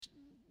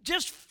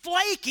just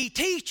flaky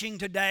teaching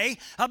today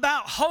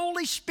about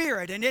Holy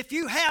Spirit. And if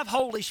you have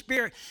Holy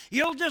Spirit,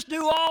 you'll just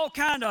do all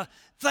kind of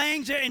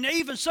things, and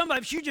even some of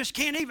us, you just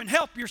can't even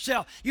help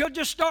yourself. You'll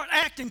just start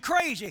acting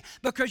crazy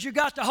because you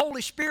got the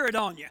Holy Spirit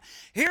on you.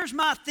 Here's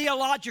my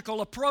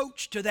theological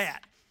approach to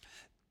that.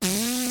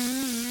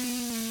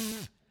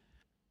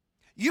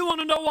 You want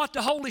to know what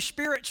the Holy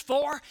Spirit's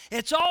for?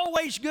 It's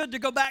always good to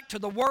go back to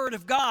the Word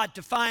of God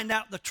to find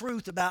out the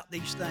truth about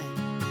these things.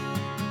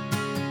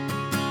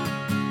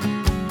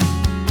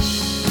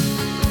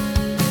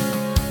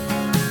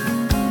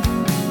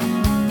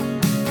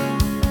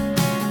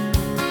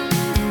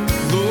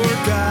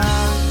 Lord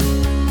God,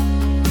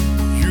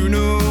 you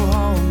know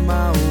all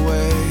my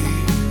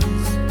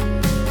ways,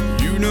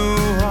 you know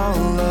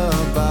all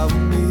about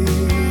me,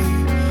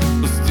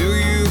 but still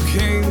you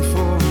came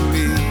for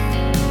me.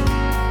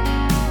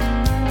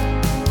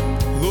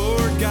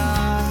 Lord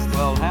God.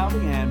 Well,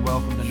 howdy and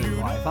welcome to New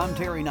Life. I'm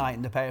Terry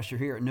Knighton, the pastor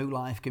here at New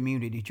Life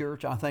Community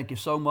Church. I thank you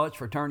so much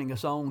for tuning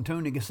us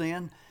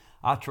in.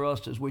 I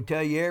trust, as we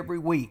tell you every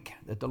week,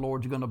 that the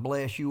Lord's going to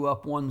bless you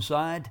up one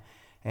side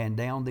and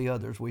down the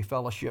others. We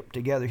fellowship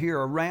together here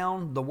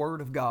around the Word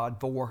of God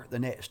for the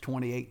next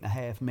 28 and a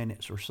half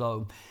minutes or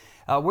so.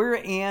 We're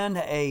in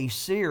a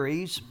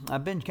series.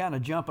 I've been kind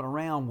of jumping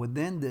around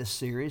within this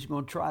series. I'm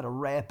going to try to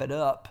wrap it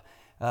up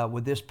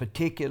with this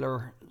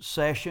particular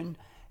session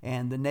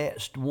and the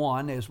next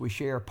one as we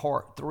share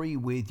part 3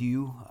 with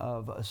you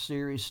of a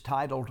series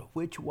titled,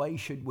 Which Way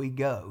Should We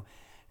Go?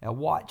 Now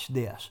watch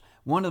this.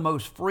 One of the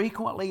most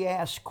frequently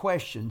asked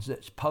questions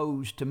that's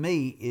posed to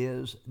me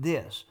is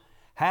this: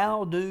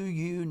 how do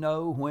you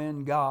know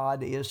when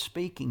God is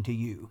speaking to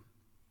you?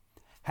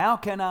 How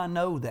can I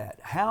know that?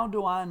 How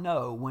do I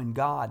know when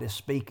God is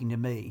speaking to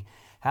me?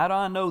 How do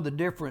I know the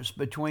difference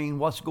between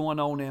what's going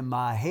on in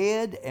my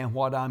head and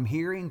what I'm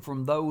hearing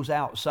from those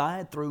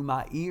outside through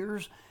my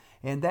ears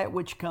and that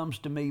which comes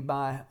to me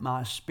by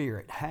my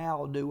spirit?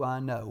 How do I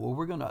know? Well,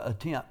 we're going to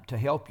attempt to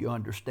help you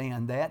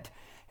understand that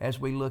as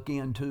we look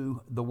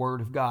into the Word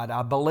of God.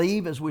 I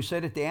believe, as we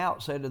said at the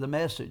outset of the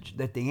message,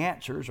 that the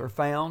answers are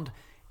found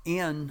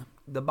in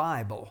the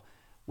Bible,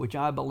 which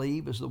I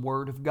believe is the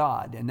Word of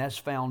God, and that's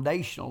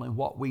foundational in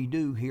what we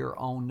do here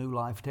on New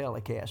Life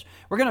Telecast.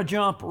 We're going to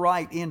jump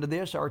right into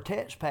this. Our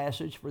text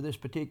passage for this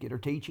particular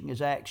teaching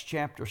is Acts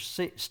chapter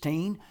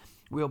 16.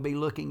 We'll be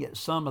looking at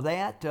some of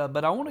that,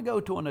 but I want to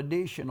go to an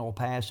additional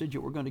passage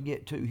that we're going to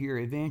get to here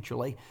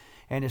eventually,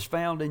 and it's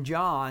found in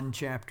John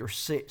chapter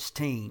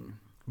 16.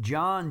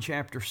 John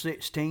chapter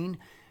 16,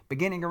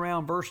 beginning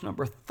around verse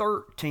number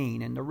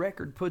 13, and the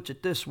record puts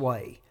it this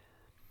way: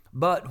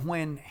 but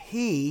when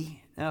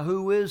He, now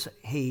who is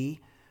He?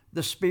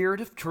 The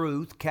Spirit of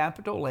truth,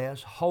 capital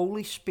S,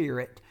 Holy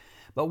Spirit.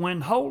 But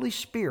when Holy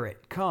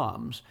Spirit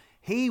comes,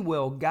 He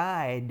will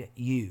guide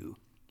you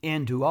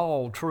into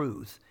all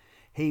truth.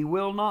 He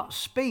will not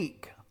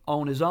speak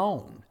on His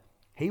own.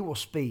 He will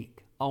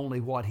speak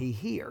only what He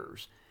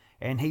hears,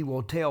 and He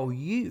will tell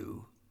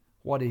you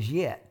what is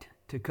yet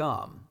to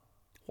come.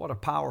 What a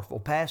powerful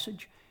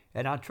passage,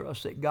 and I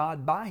trust that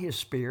God, by His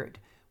Spirit,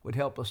 would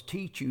help us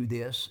teach you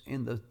this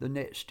in the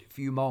next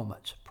few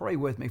moments. Pray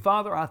with me.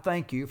 Father, I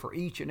thank you for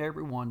each and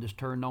every one that's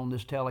turned on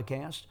this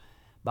telecast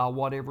by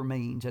whatever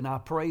means. And I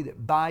pray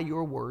that by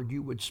your word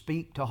you would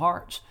speak to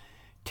hearts,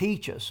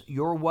 teach us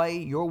your way,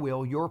 your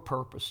will, your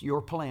purpose,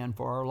 your plan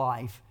for our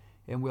life.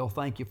 And we'll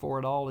thank you for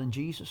it all in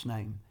Jesus'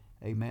 name.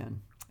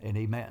 Amen and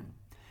amen.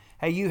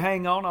 Hey, you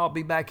hang on. I'll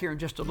be back here in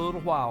just a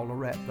little while to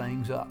wrap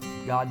things up.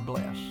 God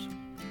bless.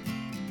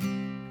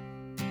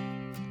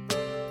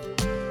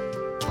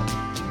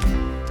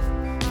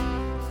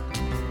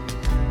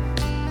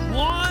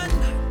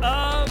 One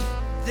of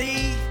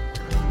the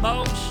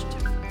most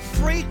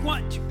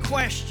frequent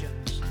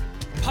questions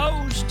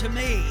posed to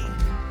me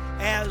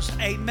as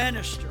a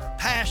minister,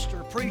 pastor,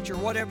 preacher,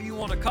 whatever you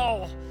want to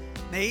call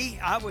me,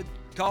 I would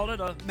call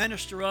it a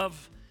minister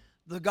of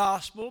the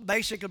gospel,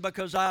 basically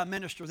because I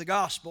minister the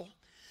gospel.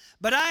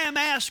 But I am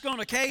asked on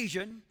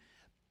occasion,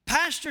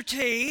 Pastor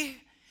T,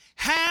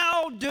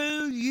 how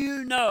do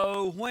you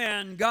know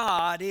when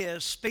God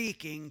is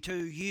speaking to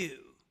you?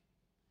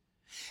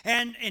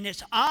 And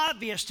it's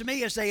obvious to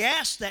me as they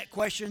ask that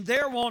question,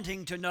 they're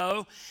wanting to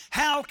know,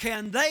 how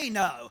can they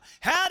know?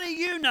 How do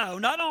you know?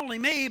 Not only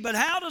me, but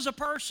how does a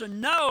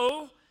person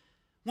know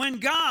when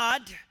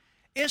God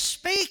is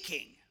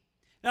speaking?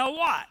 Now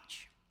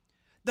watch.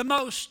 The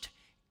most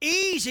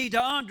easy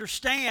to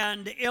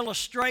understand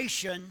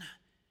illustration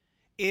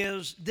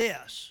is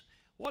this.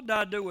 What did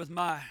I do with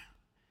my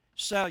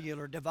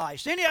cellular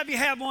device? Any of you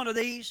have one of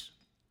these?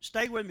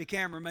 Stay with me,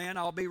 cameraman.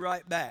 I'll be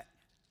right back.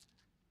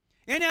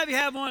 Any of you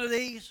have one of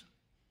these?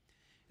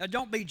 Now,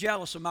 don't be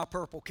jealous of my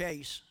purple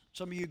case.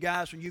 Some of you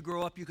guys, when you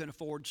grow up, you can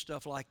afford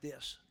stuff like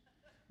this.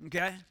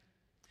 Okay?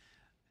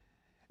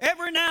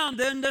 Every now and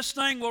then, this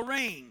thing will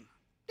ring.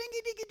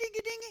 Dingy, dingy, dingy,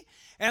 dingy.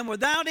 And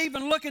without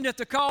even looking at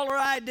the caller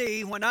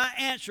ID, when I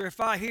answer, if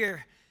I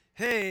hear,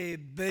 "Hey,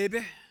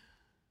 baby,"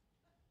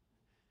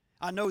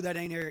 I know that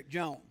ain't Eric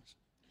Jones.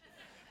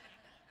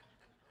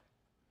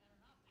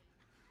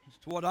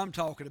 That's what I'm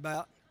talking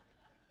about.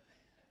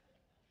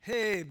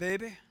 Hey,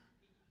 baby.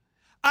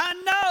 I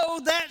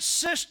know that's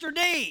Sister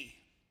D,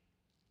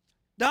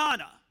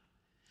 Donna.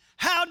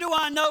 How do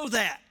I know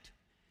that?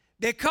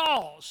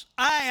 Because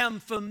I am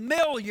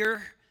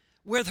familiar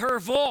with her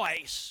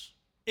voice.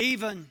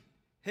 Even,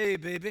 hey,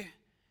 baby,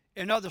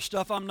 and other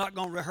stuff I'm not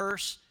going to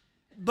rehearse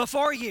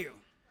before you.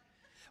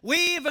 We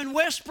even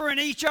whisper in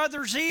each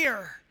other's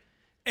ear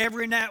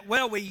every night.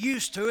 Well, we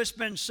used to. It's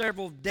been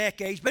several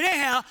decades. But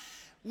anyhow,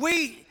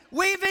 we've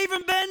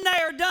even been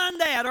there, done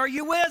that. Are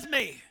you with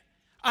me?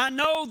 I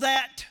know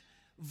that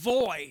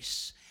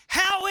voice.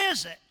 How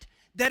is it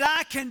that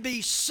I can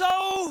be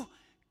so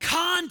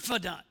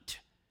confident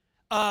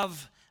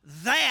of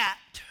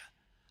that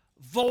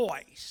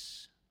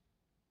voice?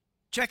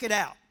 Check it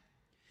out.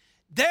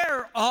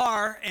 There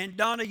are, and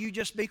Donna, you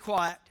just be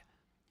quiet,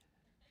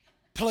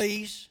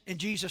 please, in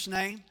Jesus'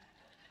 name.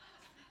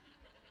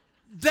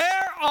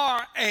 There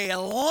are a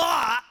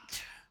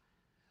lot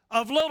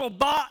of little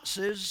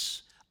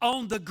boxes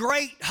on the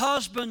great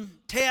husband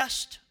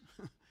test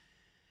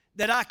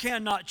that I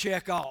cannot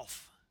check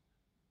off.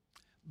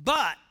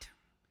 But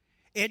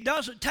it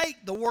doesn't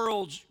take the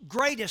world's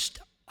greatest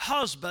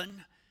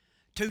husband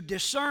to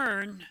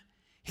discern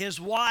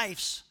his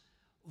wife's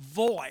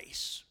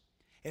voice.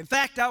 In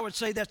fact, I would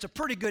say that's a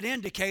pretty good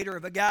indicator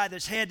of a guy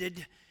that's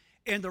headed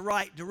in the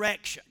right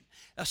direction.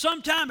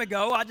 Some time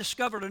ago, I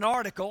discovered an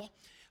article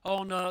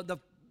on the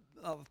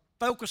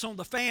Focus on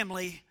the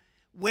Family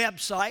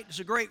website. It's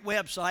a great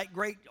website,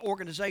 great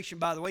organization,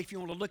 by the way, if you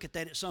want to look at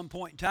that at some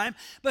point in time.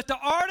 But the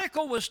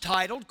article was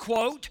titled,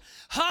 quote,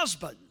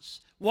 "Husbands,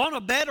 want a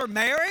better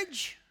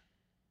marriage?"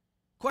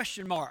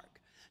 Question mark.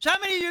 So how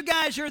many of you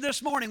guys here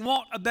this morning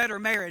want a better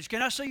marriage?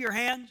 Can I see your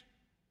hands?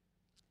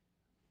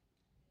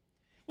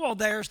 Well,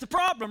 there's the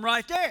problem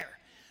right there.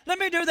 Let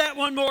me do that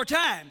one more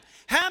time.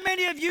 How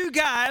many of you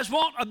guys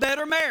want a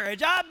better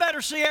marriage? I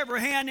better see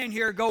every hand in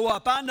here go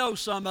up. I know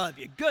some of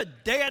you.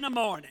 Good day in the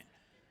morning.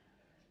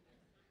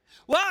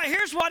 Well,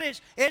 here's what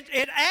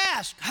it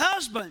asks.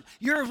 Husband,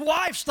 your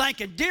wife's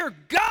thinking, dear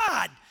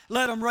God,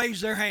 let them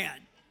raise their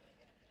hand.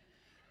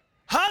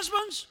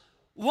 Husbands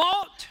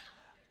want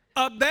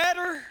a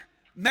better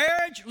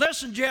marriage.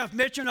 Listen, Jeff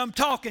Mitchell, I'm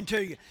talking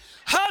to you.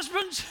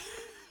 Husbands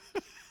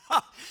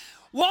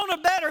want a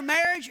better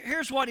marriage?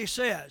 Here's what he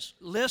says.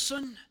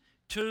 Listen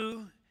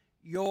to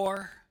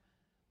your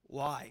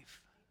wife.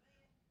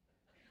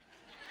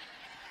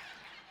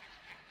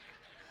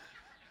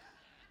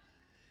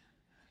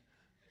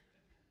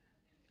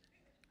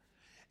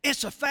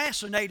 It's a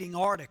fascinating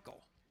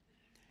article,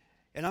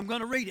 and I'm going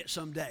to read it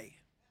someday.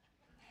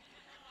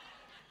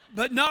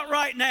 But not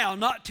right now,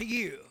 not to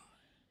you.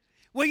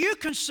 Will you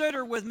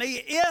consider with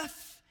me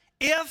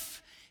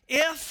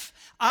if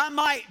I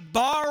might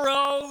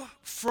borrow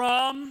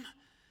from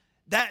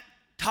that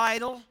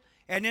title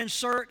and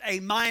insert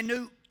a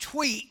minute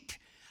tweak,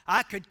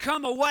 I could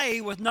come away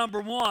with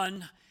number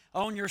one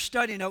on your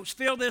study notes.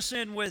 Fill this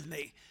in with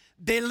me.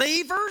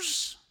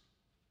 Believers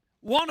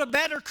want a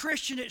better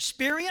Christian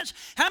experience?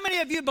 How many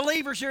of you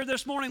believers here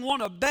this morning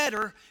want a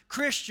better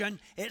Christian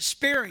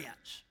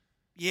experience?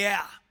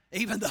 Yeah,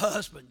 even the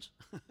husbands.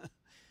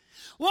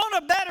 Want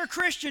a better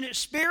Christian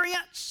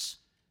experience?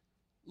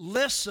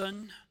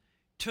 Listen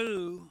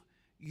to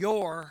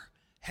your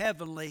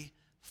heavenly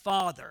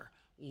Father.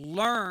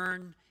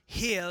 Learn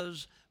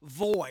His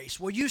voice.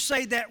 Will you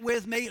say that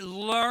with me?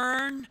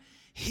 Learn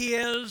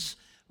His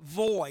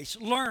voice.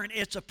 Learn.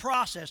 It's a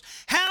process.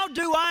 How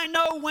do I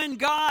know when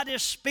God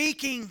is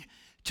speaking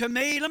to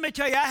me? Let me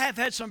tell you, I have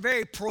had some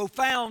very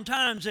profound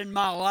times in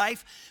my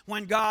life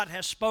when God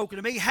has spoken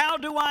to me. How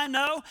do I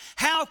know?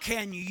 How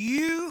can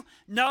you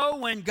know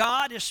when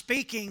God is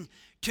speaking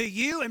to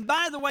you? And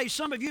by the way,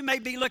 some of you may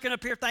be looking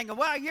up here thinking,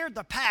 well, you're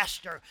the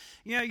pastor.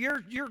 You know,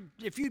 you're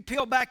if you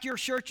peel back your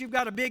shirt, you've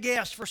got a big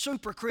S for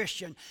super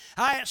Christian.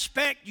 I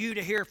expect you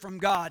to hear from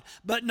God,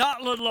 but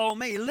not little old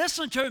me.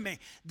 Listen to me.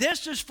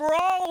 This is for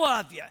all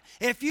of you.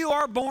 If you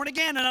are born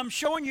again, and I'm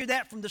showing you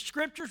that from the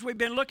scriptures. We've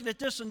been looking at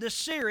this in this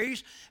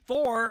series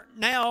for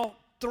now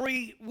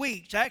 3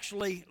 weeks,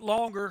 actually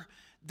longer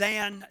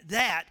than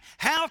that.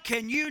 How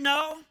can you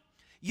know?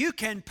 You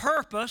can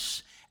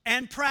purpose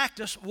and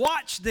practice.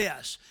 Watch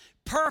this.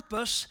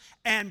 Purpose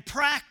and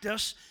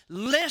practice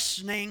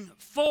listening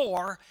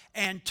for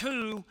and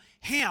to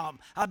Him.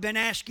 I've been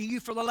asking you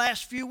for the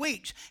last few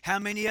weeks, how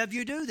many of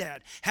you do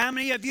that? How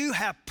many of you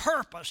have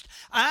purposed?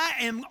 I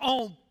am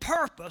on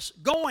purpose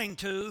going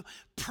to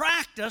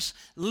practice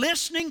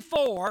listening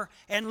for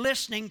and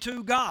listening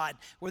to God.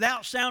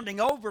 Without sounding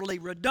overly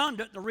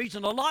redundant, the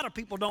reason a lot of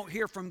people don't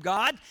hear from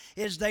God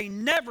is they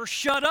never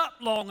shut up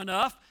long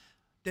enough.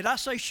 Did I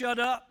say shut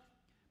up?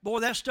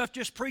 Boy, that stuff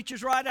just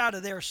preaches right out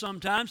of there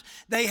sometimes.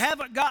 They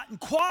haven't gotten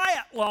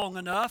quiet long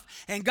enough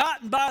and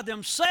gotten by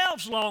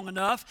themselves long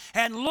enough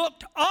and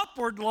looked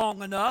upward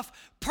long enough,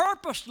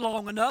 purposed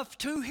long enough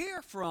to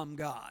hear from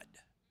God.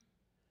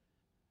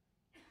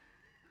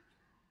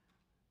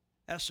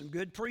 That's some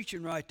good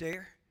preaching right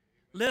there.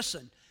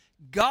 Listen,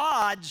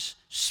 God's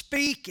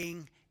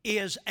speaking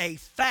is a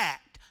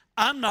fact.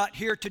 I'm not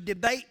here to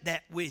debate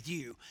that with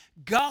you.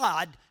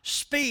 God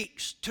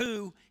speaks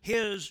to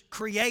His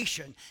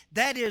creation.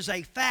 That is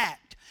a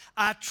fact.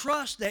 I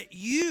trust that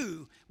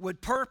you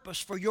would purpose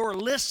for your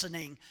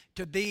listening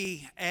to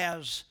be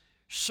as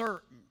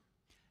certain.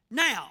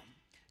 Now,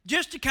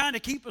 just to kind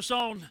of keep us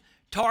on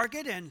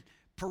target and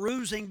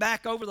perusing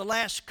back over the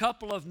last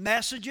couple of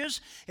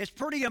messages, it's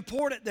pretty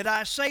important that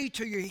I say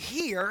to you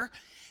here,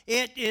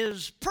 it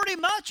is pretty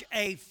much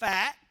a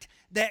fact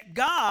that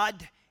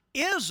God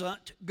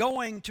isn't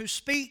going to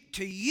speak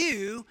to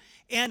you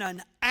in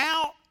an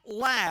out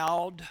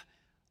loud,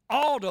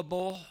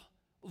 audible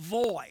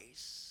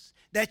voice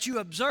that you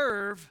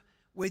observe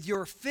with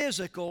your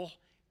physical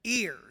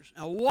ears.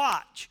 Now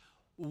watch.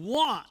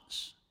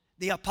 Once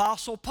the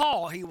Apostle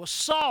Paul, he was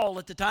Saul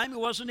at the time, he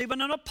wasn't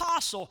even an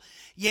apostle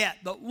yet,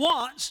 but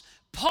once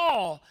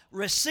Paul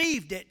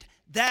received it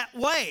that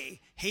way,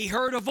 he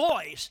heard a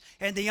voice,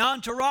 and the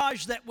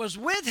entourage that was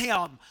with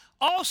him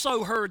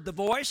also heard the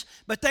voice,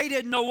 but they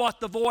didn't know what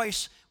the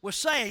voice was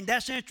saying.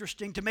 That's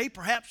interesting to me.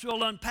 Perhaps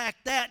we'll unpack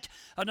that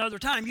another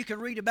time. You can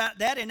read about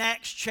that in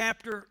Acts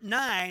chapter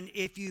 9,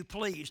 if you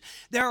please.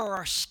 There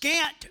are a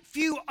scant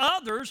few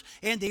others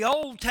in the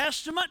Old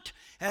Testament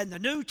and the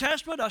New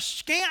Testament, a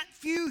scant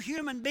few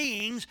human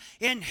beings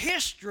in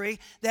history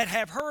that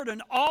have heard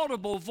an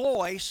audible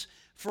voice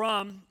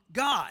from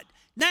God.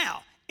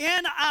 Now,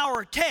 in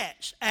our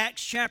text,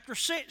 Acts chapter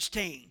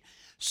 16,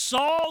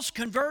 Saul's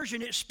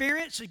conversion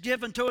experience is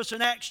given to us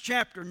in Acts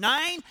chapter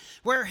 9,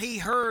 where he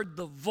heard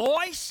the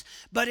voice.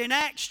 But in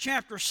Acts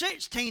chapter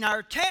 16,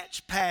 our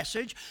text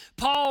passage,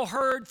 Paul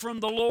heard from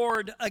the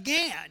Lord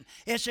again.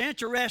 It's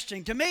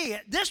interesting to me,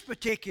 at this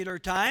particular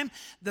time,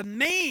 the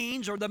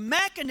means or the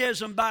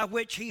mechanism by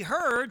which he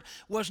heard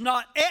was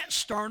not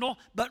external,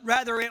 but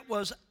rather it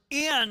was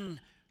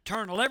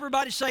internal.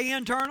 Everybody say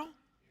internal?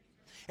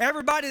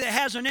 Everybody that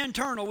has an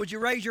internal, would you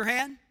raise your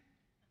hand?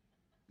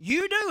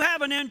 You do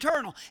have an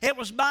internal. It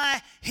was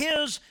by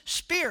His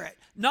Spirit,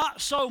 not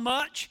so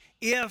much,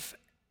 if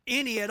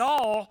any at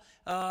all,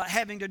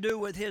 having to do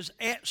with His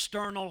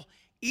external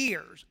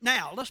ears.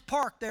 Now, let's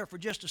park there for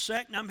just a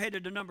second. I'm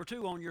headed to number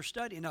 2 on your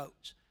study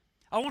notes.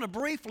 I want to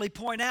briefly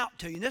point out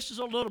to you, and this is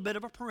a little bit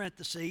of a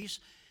parenthesis,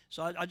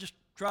 so I just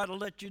try to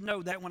let you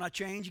know that when I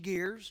change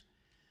gears.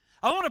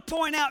 I want to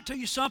point out to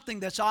you something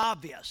that's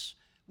obvious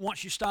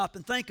once you stop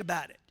and think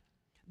about it.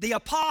 The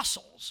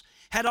apostles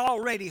had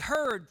already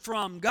heard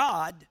from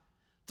God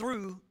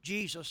through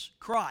Jesus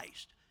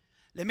Christ.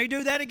 Let me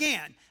do that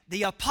again.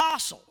 The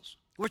apostles,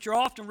 which are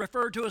often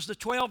referred to as the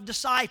 12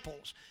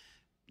 disciples.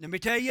 Let me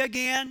tell you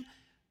again,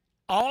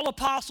 all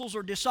apostles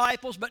are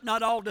disciples, but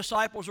not all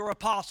disciples are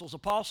apostles.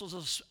 Apostles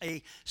is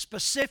a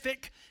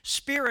specific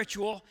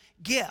spiritual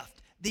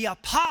gift. The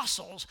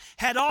apostles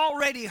had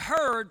already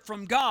heard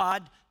from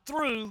God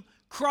through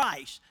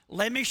Christ.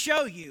 Let me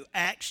show you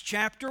Acts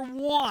chapter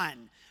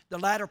 1. The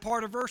latter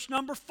part of verse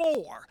number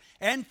 4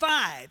 and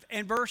 5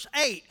 and verse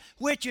 8,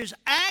 which is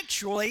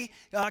actually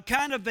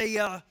kind of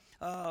a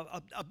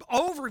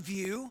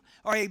overview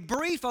or a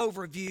brief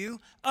overview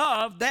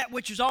of that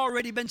which has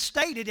already been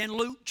stated in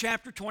Luke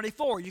chapter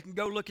 24. You can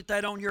go look at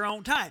that on your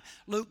own time.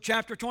 Luke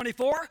chapter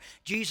 24,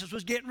 Jesus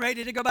was getting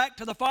ready to go back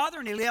to the Father,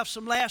 and He left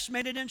some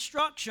last-minute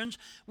instructions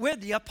with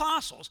the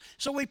apostles.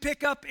 So we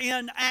pick up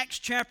in Acts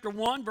chapter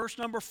 1, verse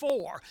number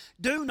 4.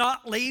 Do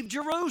not leave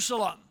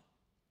Jerusalem.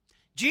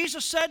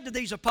 Jesus said to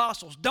these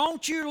apostles,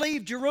 don't you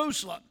leave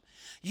Jerusalem.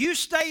 You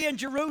stay in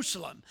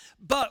Jerusalem,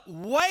 but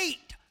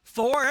wait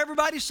for,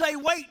 everybody say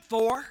wait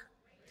for.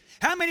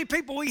 How many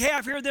people we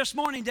have here this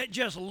morning that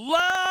just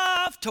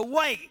love to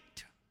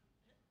wait?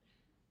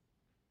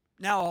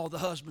 Now all the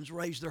husbands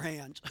raise their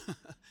hands.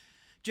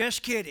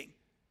 Just kidding.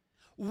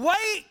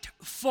 Wait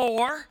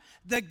for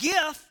the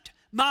gift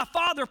my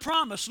Father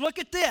promised. Look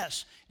at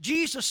this.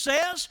 Jesus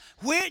says,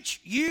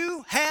 which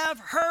you have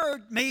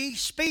heard me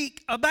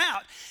speak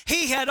about.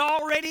 He had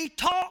already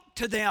talked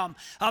to them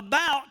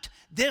about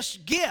this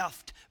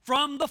gift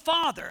from the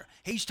Father.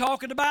 He's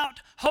talking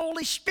about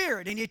Holy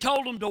Spirit, and He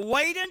told them to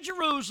wait in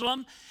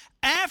Jerusalem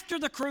after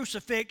the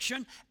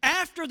crucifixion,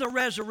 after the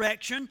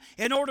resurrection,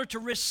 in order to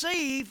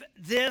receive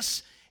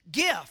this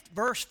gift.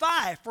 Verse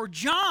 5, for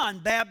John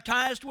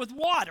baptized with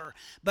water,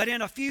 but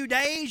in a few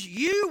days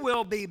you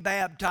will be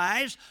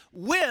baptized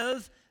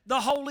with the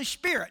Holy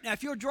Spirit. Now,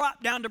 if you'll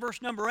drop down to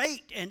verse number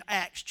 8 in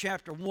Acts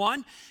chapter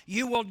 1,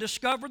 you will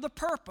discover the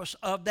purpose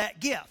of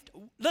that gift.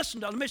 Listen,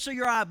 let me see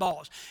your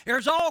eyeballs.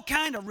 There's all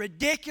kind of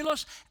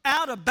ridiculous,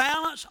 out of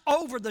balance,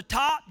 over the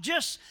top,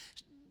 just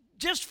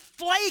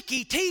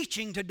flaky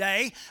teaching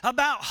today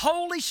about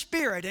Holy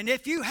Spirit. And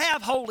if you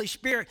have Holy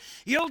Spirit,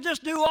 you'll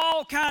just do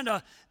all kind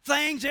of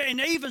things,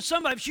 and even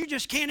some of us, you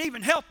just can't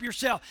even help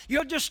yourself.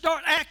 You'll just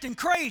start acting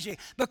crazy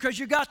because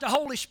you got the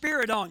Holy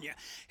Spirit on you.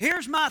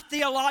 Here's my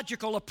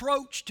theological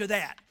approach to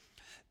that.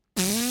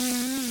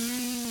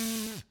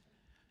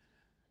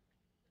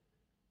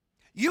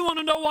 You want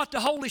to know what the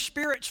Holy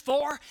Spirit's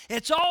for?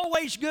 It's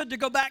always good to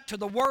go back to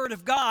the Word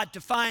of God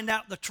to find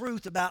out the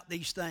truth about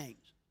these things.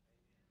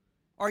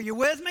 Are you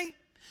with me?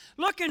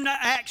 Look in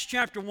Acts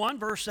chapter 1,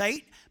 verse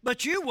 8.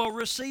 But you will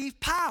receive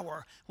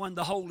power when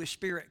the Holy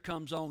Spirit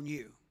comes on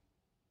you.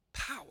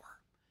 Power.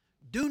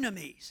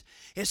 Dunamis.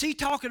 Is he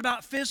talking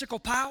about physical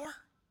power?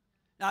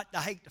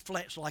 I hate to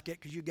flex like that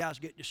because you guys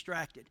get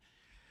distracted.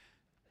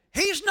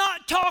 He's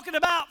not talking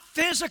about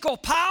physical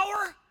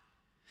power.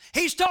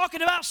 He's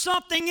talking about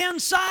something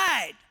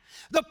inside.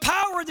 The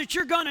power that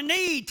you're going to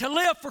need to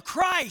live for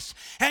Christ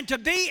and to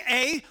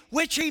be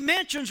which he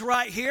mentions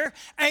right here,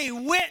 a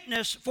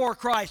witness for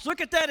Christ.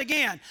 Look at that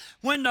again.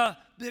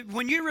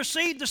 When you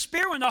receive the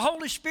Spirit, when the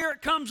Holy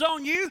Spirit comes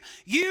on you,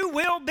 you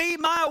will be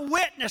my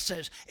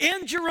witnesses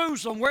in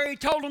Jerusalem, where he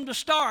told them to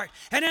start,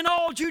 and in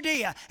all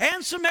Judea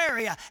and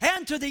Samaria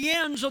and to the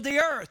ends of the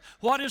earth.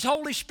 What is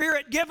Holy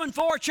Spirit given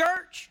for,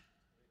 church?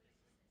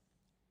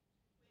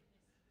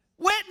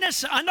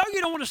 Witness. I know you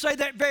don't want to say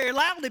that very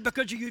loudly,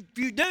 because if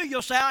you do,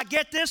 you'll say, I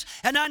get this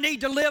and I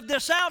need to live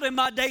this out in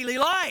my daily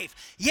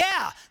life.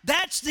 Yeah,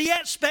 that's the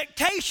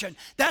expectation.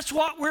 That's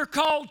what we're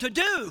called to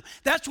do.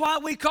 That's why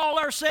we call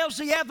ourselves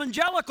the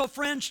Evangelical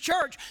Friends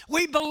Church.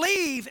 We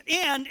believe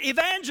in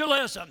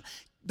evangelism.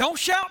 Don't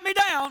shout me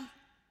down.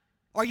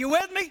 Are you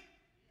with me?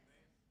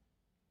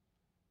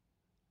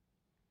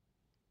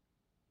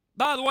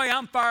 By the way,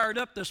 I'm fired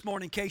up this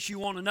morning in case you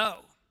want to know.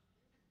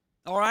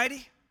 All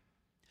righty?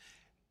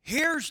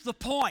 Here's the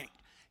point.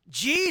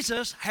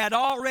 Jesus had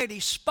already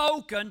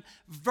spoken,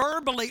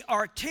 verbally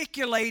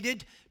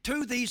articulated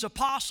to these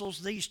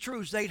apostles these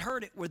truths. They'd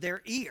heard it with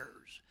their ears.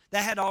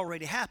 That had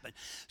already happened.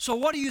 So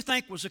what do you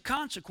think was the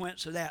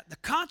consequence of that? The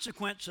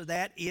consequence of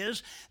that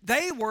is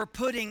they were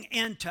putting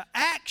into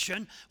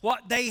action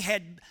what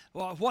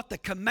the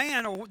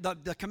command or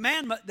the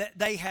commandment that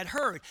they had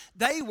heard.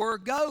 They were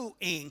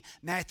going.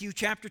 Matthew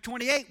chapter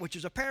 28, which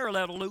is a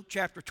parallel to Luke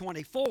chapter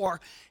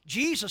 24,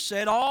 Jesus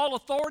said, all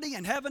authority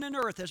in heaven and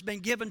earth has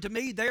been given to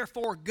me,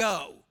 therefore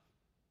go.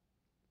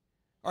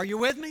 Are you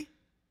with me?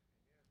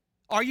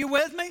 Are you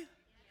with me?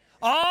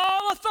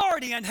 All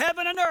authority in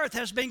heaven and earth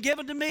has been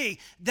given to me,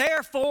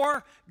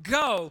 therefore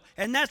go.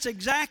 And that's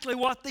exactly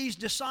what these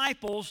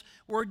disciples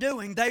were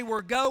doing. They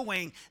were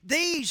going.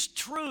 These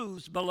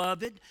truths,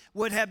 beloved,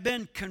 would have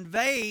been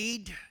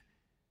conveyed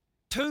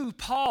to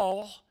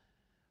Paul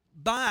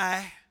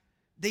by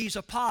these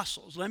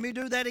apostles. Let me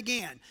do that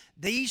again.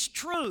 These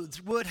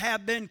truths would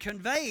have been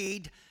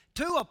conveyed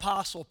to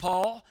Apostle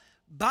Paul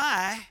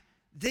by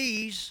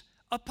these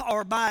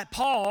apostles.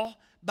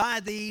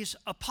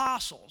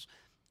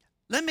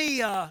 Let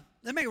me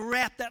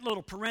wrap that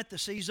little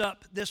parenthesis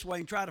up this way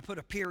and try to put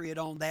a period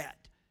on that.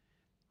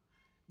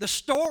 The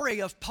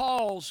story of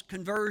Paul's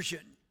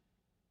conversion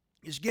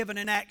is given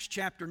in Acts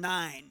chapter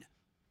 9.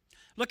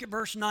 Look at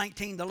verse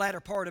 19, the latter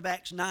part of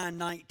Acts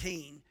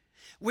 9:19.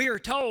 We are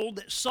told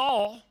that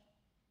Saul,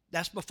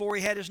 that's before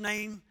he had his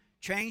name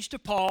changed to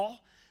Paul,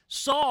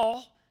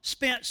 Saul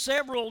spent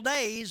several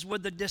days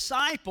with the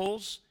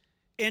disciples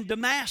in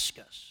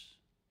Damascus.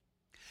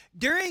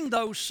 During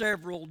those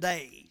several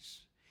days,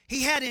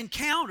 he had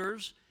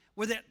encounters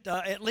with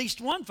at least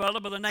one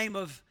fellow by the name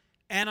of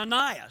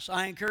Ananias.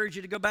 I encourage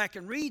you to go back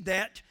and read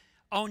that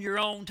on your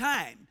own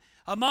time.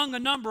 Among a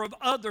number of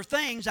other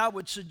things, I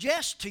would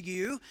suggest to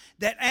you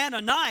that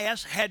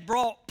Ananias had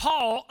brought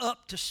Paul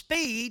up to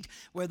speed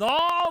with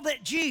all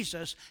that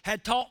Jesus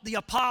had taught the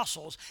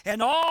apostles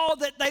and all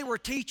that they were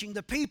teaching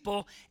the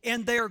people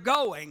in their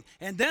going.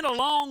 And then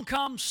along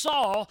comes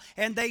Saul,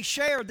 and they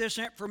shared this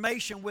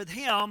information with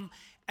him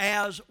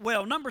as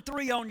well. Number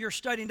 3 on your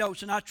study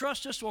notes, and I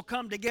trust this will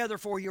come together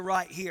for you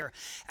right here.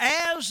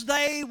 As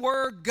they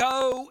were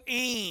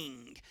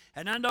going,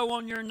 and I know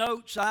on your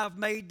notes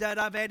I've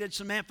added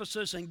some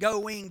emphasis, and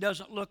going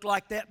doesn't look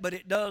like that, but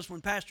it does when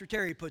Pastor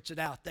Terry puts it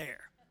out there.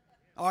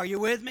 Are you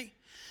with me?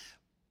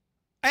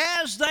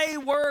 As they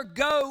were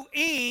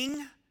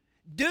going,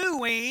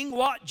 doing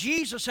what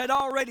Jesus had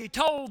already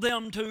told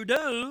them to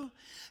do,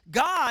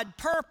 God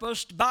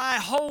purposed by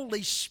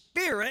Holy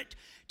Spirit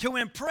to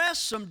impress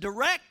some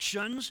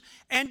directions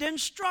and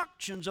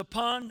instructions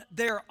upon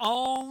their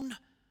own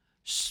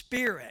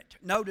spirit.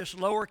 Notice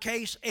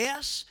lowercase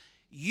s,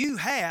 you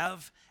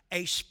have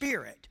a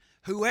spirit.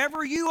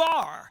 Whoever you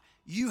are,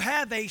 you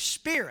have a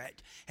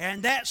spirit.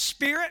 And that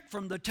spirit,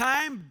 from the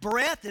time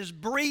breath is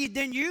breathed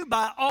in you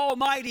by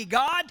Almighty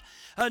God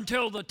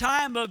until the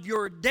time of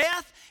your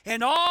death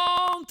and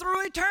on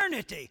through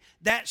eternity,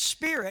 that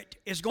spirit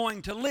is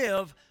going to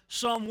live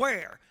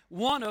somewhere,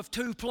 one of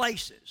two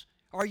places.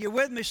 Are you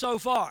with me so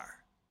far?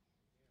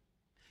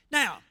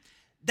 Now,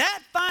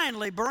 that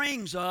finally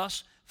brings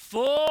us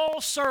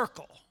full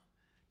circle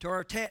to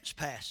our text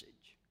passage.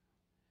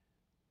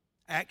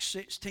 Acts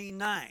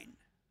 16:9.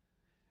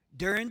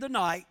 During the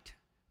night,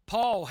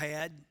 Paul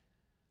had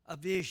a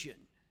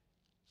vision.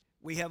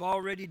 We have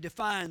already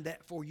defined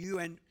that for you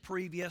in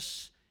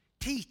previous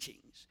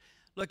teachings.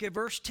 Look at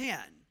verse 10.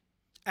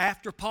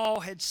 After Paul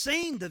had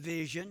seen the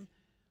vision,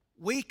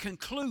 we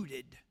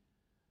concluded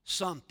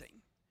something.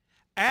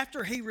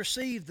 After he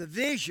received the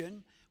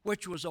vision,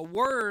 which was a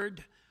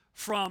word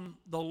from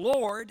the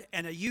Lord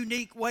and a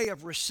unique way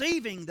of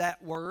receiving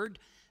that word,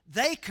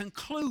 they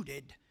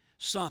concluded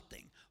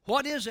something.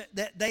 What is it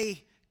that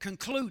they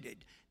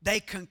concluded? They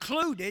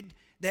concluded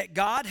that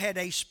God had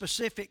a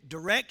specific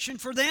direction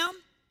for them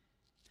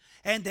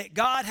and that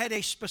God had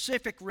a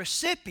specific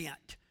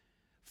recipient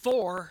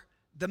for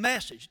the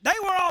message. They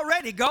were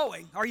already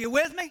going. Are you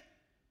with me?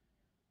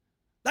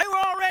 They were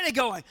already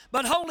going,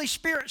 but Holy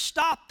Spirit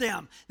stopped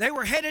them. They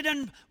were headed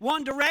in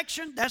one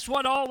direction. That's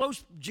what all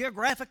those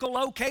geographical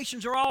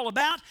locations are all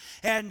about.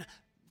 And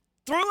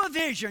through a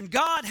vision,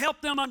 God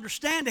helped them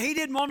understand that He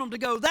didn't want them to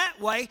go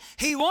that way.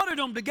 He wanted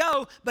them to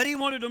go, but He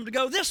wanted them to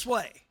go this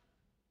way.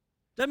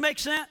 Does that make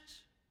sense?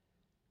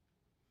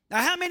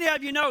 Now, how many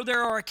of you know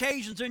there are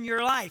occasions in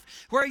your life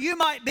where you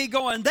might be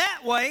going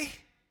that way,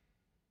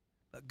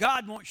 but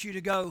God wants you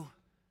to go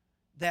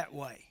that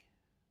way?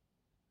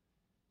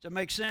 Does that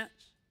make sense?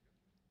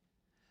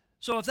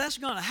 So if that's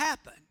going to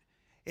happen,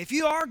 if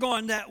you are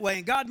going that way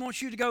and God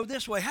wants you to go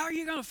this way, how are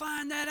you going to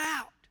find that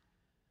out?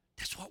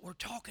 That's what we're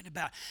talking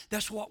about.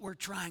 That's what we're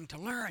trying to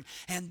learn.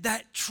 And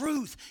that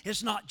truth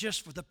is not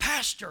just for the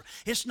pastor.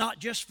 It's not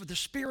just for the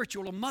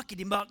spiritual or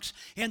muckety-mucks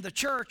in the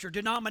church or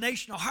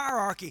denominational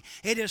hierarchy.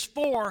 It is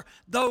for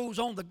those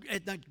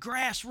at the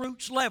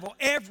grassroots level.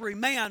 Every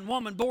man,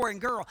 woman, boy,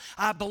 and girl.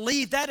 I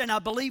believe that, and I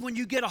believe when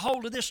you get a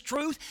hold of this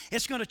truth,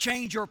 it's going to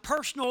change your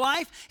personal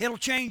life. It'll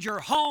change your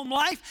home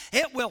life.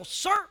 It will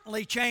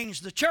certainly change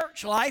the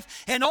church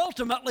life, and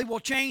ultimately will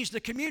change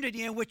the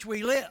community in which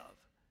we live.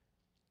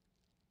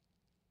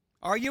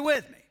 Are you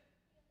with me?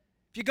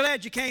 If you're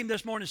glad you came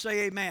this morning,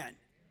 say amen.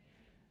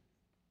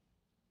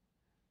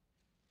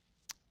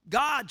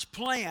 God's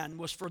plan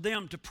was for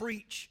them to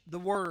preach the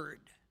Word,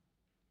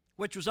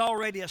 which was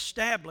already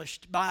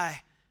established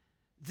by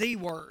the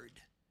Word.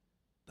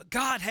 But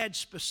God had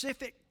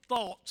specific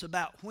thoughts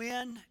about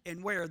when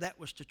and where that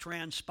was to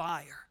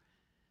transpire.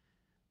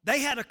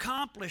 They had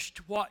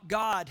accomplished what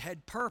God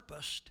had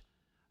purposed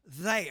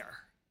there.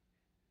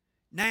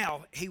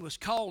 Now He was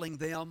calling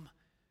them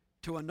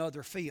to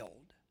another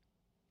field.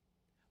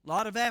 A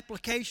lot of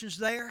applications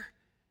there.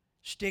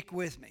 Stick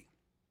with me.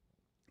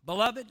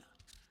 Beloved,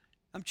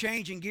 I'm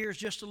changing gears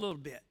just a little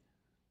bit.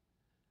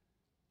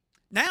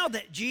 Now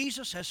that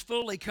Jesus has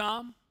fully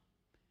come,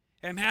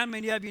 and how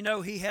many of you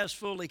know He has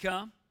fully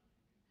come?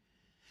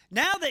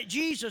 Now that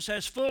Jesus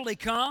has fully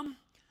come,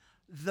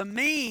 the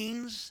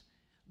means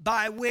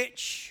by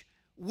which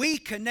we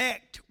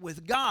connect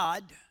with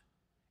God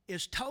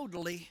is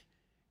totally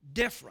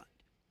different.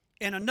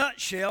 In a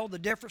nutshell, the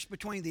difference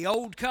between the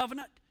Old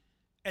Covenant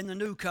and the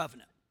New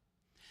Covenant.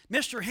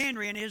 Mr.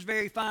 Henry, in his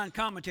very fine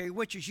commentary,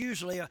 which is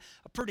usually a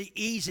pretty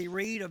easy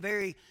read, a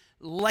very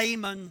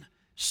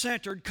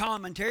layman-centered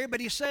commentary, but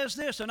he says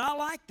this, and I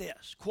like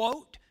this,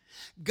 quote,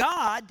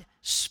 God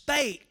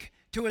spake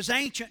to His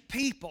ancient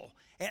people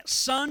at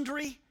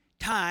sundry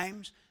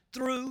times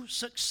through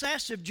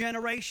successive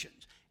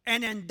generations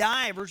and in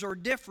divers or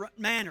different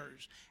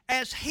manners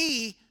as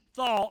He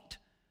thought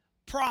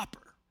proper.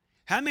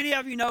 How many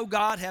of you know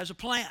God has a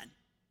plan?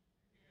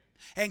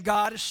 And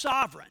God is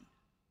sovereign.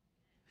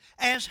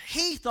 As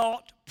He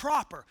thought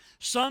proper.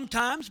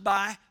 Sometimes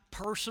by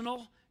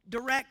personal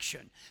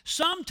direction.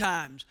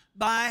 Sometimes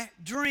by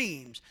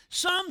dreams.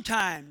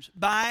 Sometimes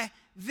by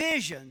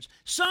visions.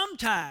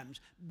 Sometimes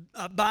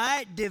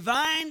by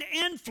divine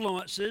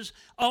influences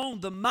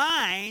on the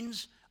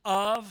minds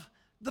of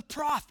the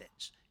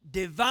prophets.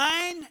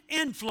 Divine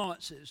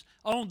influences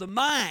on the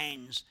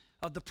minds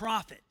of the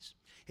prophets.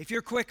 If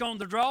you're quick on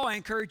the draw, I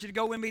encourage you to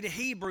go with me to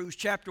Hebrews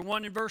chapter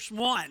 1 and verse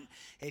 1.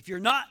 If you're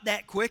not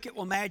that quick, it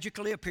will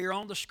magically appear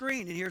on the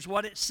screen. And here's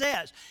what it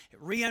says. It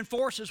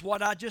reinforces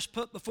what I just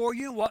put before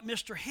you and what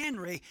Mr.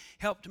 Henry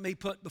helped me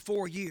put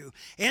before you.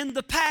 In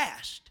the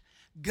past,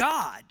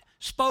 God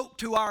spoke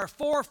to our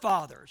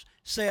forefathers,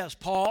 says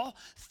Paul,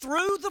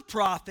 through the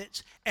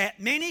prophets at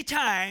many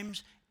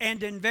times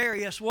and in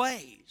various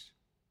ways.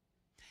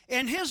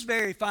 In his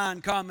very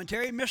fine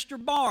commentary,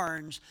 Mr.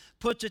 Barnes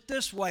puts it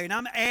this way, and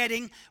I'm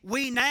adding,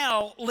 we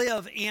now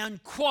live in,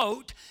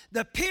 quote,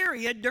 the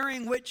period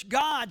during which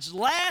God's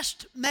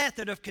last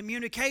method of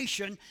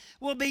communication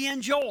will be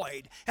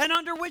enjoyed and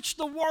under which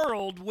the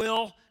world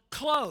will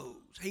close.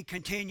 He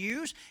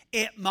continues,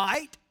 it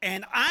might,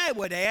 and I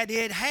would add,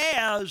 it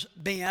has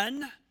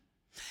been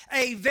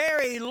a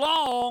very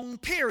long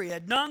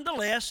period.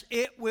 Nonetheless,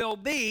 it will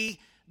be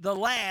the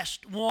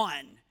last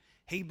one.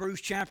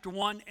 Hebrews chapter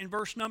 1 and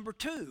verse number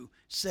 2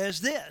 says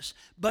this,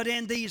 but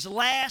in these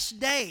last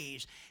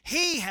days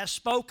He has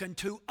spoken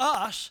to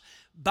us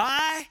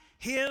by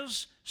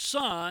His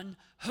Son,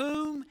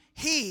 whom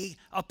He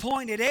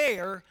appointed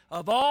heir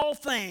of all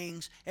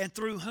things and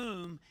through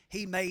whom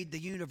He made the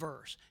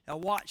universe. Now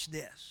watch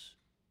this.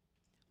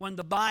 When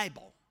the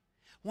Bible,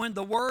 when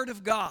the Word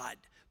of God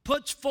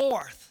puts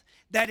forth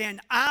that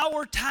in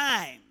our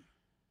time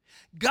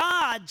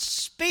God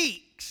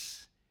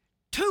speaks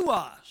to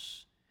us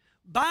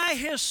by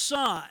His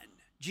Son,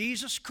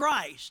 Jesus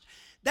Christ,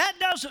 that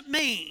doesn't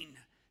mean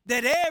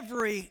that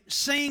every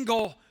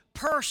single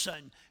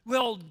person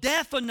will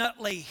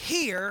definitely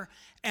hear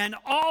an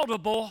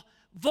audible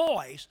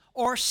voice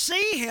or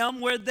see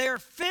Him with their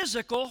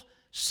physical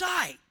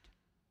sight.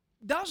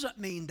 doesn't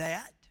mean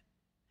that.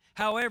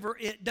 However,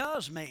 it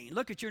does mean,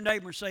 look at your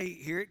neighbor and say,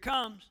 here it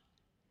comes.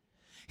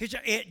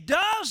 It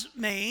does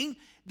mean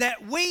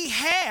that we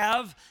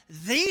have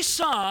the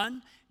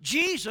Son,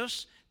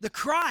 Jesus, the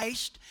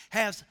Christ,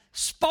 has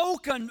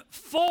spoken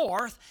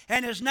forth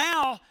and is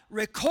now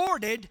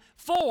recorded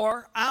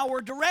for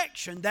our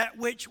direction, that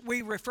which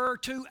we refer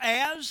to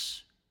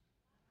as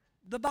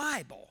the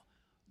Bible,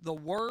 the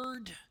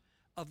Word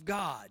of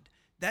God.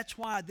 That's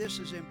why this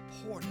is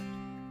important.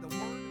 The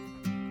Word.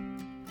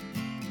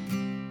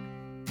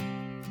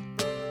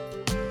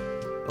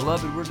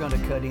 Beloved, we're going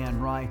to cut in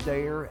right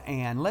there,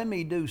 and let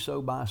me do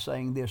so by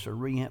saying this or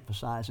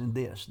re-emphasizing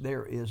this.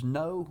 There is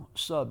no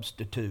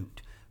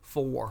substitute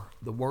for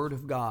the Word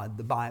of God,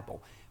 the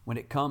Bible, when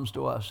it comes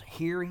to us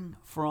hearing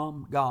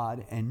from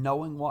God and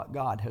knowing what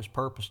God has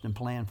purposed and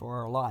planned for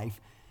our life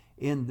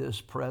in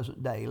this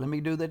present day. Let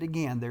me do that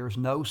again. There is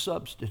no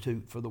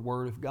substitute for the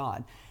Word of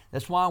God.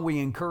 That's why we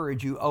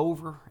encourage you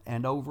over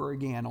and over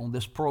again on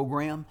this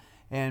program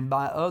and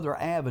by other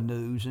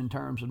avenues in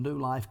terms of New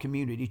Life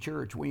Community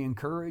Church. We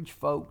encourage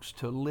folks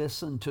to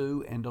listen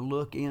to and to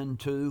look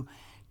into,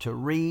 to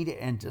read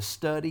and to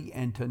study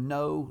and to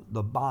know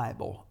the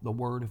Bible, the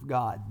Word of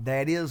God.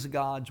 That is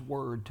God's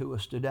Word to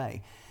us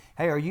today.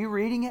 Hey, are you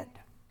reading it?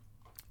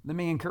 Let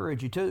me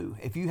encourage you too.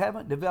 If you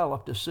haven't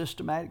developed a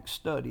systematic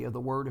study of the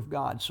Word of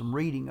God, some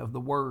reading of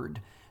the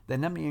Word, then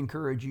let me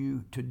encourage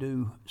you to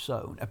do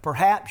so. Now,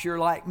 perhaps you're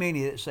like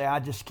many that say, I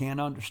just can't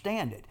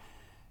understand it.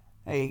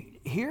 Hey,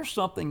 here's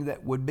something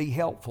that would be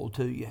helpful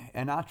to you,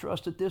 and I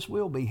trust that this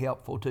will be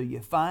helpful to you.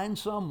 Find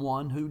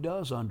someone who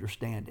does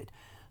understand it.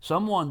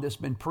 Someone that's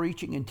been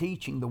preaching and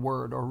teaching the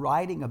Word or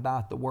writing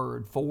about the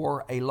Word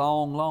for a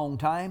long, long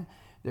time.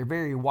 They're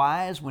very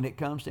wise when it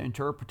comes to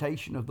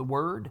interpretation of the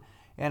Word,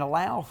 and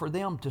allow for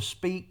them to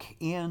speak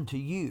into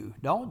you.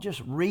 Don't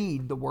just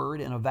read the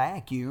Word in a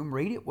vacuum.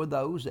 Read it with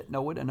those that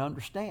know it and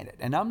understand it.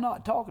 And I'm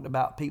not talking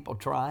about people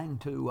trying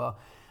to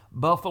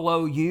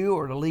buffalo you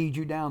or to lead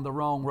you down the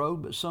wrong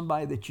road, but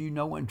somebody that you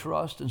know and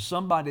trust and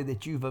somebody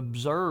that you've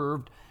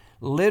observed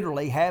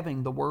literally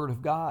having the Word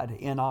of God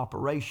in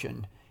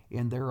operation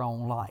in their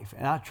own life.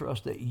 And I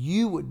trust that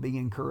you would be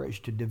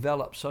encouraged to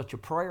develop such a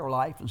prayer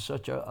life and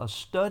such a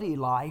study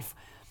life,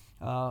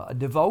 a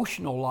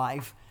devotional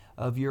life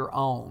of your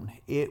own.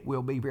 It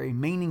will be very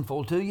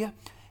meaningful to you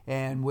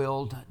and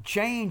will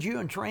change you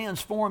and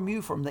transform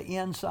you from the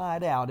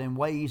inside out in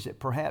ways that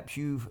perhaps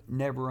you've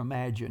never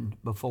imagined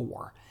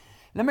before.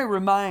 Let me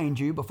remind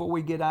you before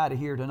we get out of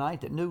here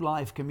tonight that New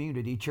Life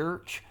Community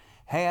Church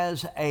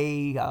has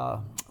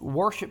a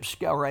worship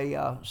or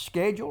a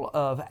schedule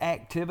of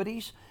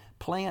activities,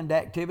 planned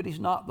activities,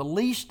 not the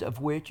least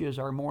of which is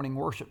our morning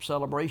worship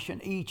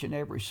celebration each and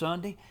every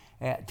Sunday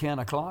at 10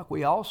 o'clock.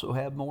 We also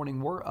have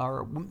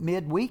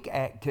midweek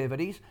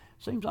activities.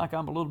 Seems like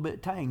I'm a little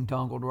bit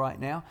tangled right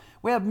now.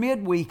 We have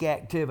midweek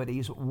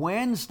activities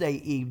Wednesday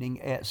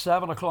evening at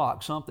 7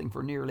 o'clock, something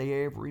for nearly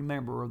every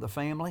member of the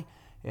family,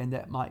 and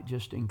that might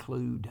just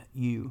include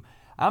you.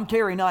 I'm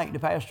Terry Knight, the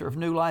pastor of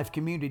New Life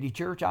Community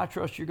Church. I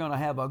trust you're going to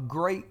have a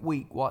great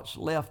week, what's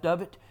left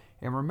of it.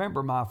 And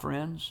remember, my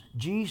friends,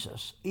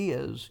 Jesus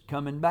is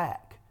coming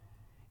back.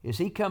 Is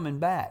He coming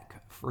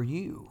back for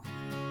you?